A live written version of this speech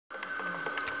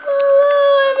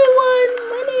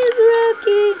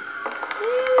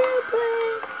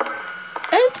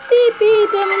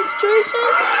concentration.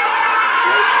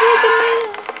 Let's look at me.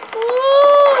 Oh,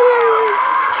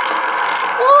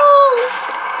 oh,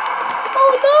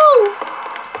 oh no!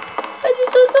 I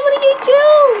just heard somebody get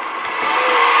killed.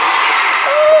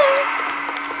 Oh,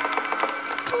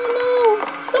 oh no!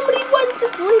 Somebody went to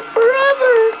sleep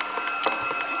forever.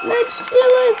 And I just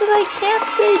realized that I can't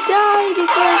say die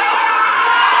because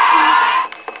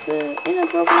it's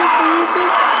inappropriate for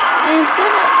YouTube. And some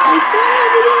of my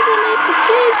videos are made for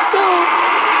kids, so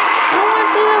I don't want to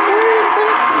say that word in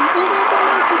front of videos are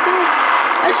made for kids.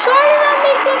 I try to not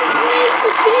make them made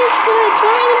for kids, but I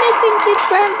try to make them kid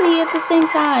friendly at the same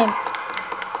time.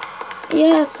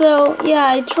 Yeah, so yeah,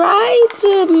 I try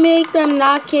to make them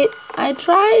not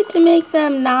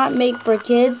made for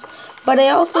kids, but I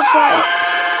also try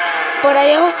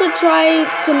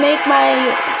to make my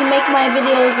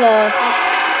videos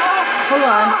hold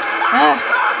on.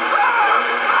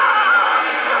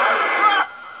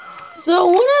 So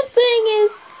what I'm saying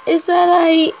is that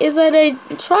I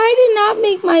try to not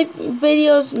make my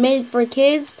videos made for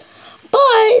kids, but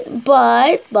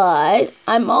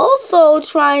I'm also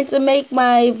trying to make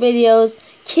my videos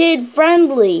kid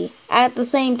friendly at the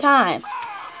same time.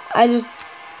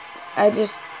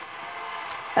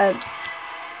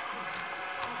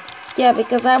 Yeah,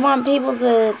 because I want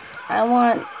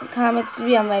comments to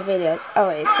be on my videos. Oh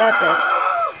wait, that's it.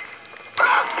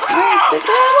 Alright, that's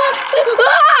all I want to say.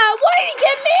 Ah! Why did he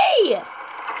get me?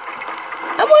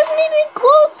 I wasn't even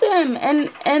close to him,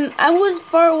 and I was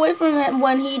far away from him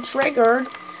when he triggered.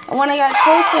 And when I got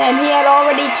close to him, he had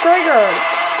already triggered.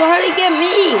 So how did he get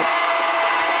me?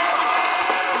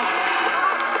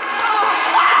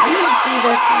 I need to see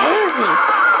this. Where is he?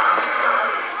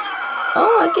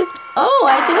 Oh,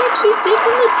 I can actually see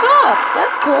from the top.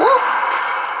 That's cool.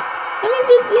 That means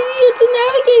it's easier to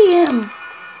navigate him.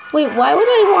 Wait, why would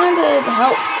I want to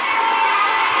help?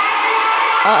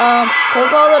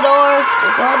 Close all the doors.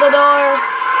 Close all the doors.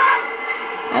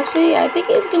 Actually, I think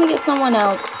he's gonna get someone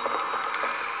else.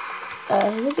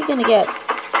 Who's he gonna get?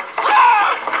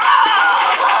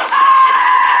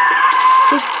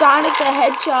 He's Sonic the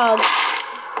Hedgehog.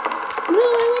 No,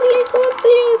 I want to get close to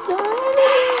you, Sonic.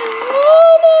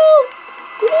 Oh no!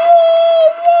 No!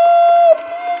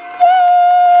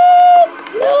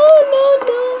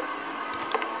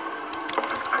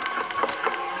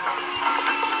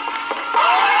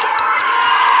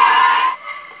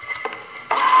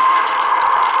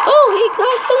 Oh, he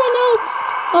got someone else.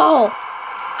 Oh,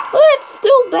 well, that's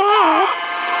still bad.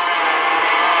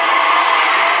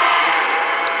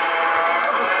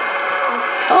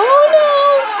 Oh no!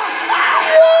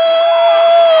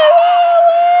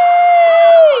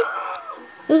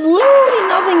 There's literally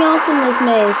nothing else in this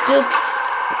maze, just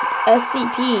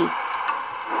SCP.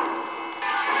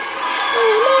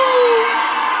 Oh no!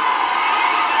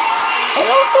 And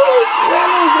also this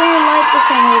random green light for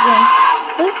some reason.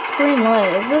 What's this green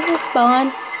light? Is this a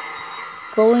spawn?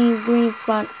 Glowing green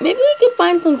spawn. Maybe we could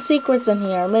find some secrets in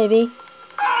here, maybe.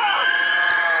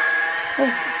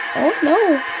 Oh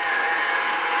no!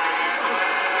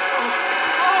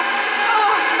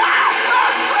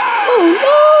 Oh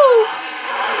no!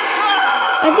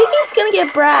 I think he's gonna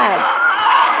get Brad.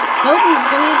 Nope, he's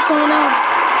gonna get someone else.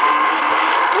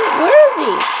 Where is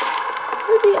he?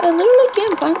 Where is he? I literally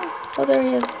can't find him. Oh, there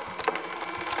he is.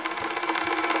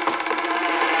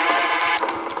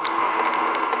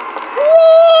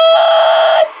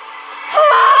 What? Ha!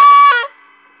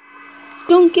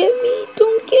 Don't get me!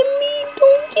 Don't get me!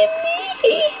 Don't get me!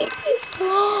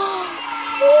 Oh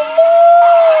no!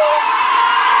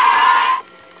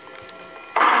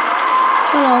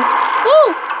 Hello. Oh!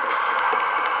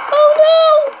 Oh no!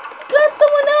 He got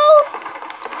someone else!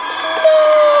 No!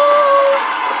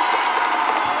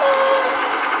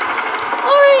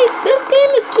 Alright, this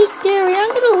game is too scary.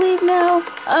 I'm gonna leave now.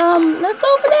 That's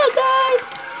all for now, guys.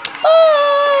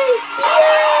 Bye!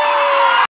 Yay!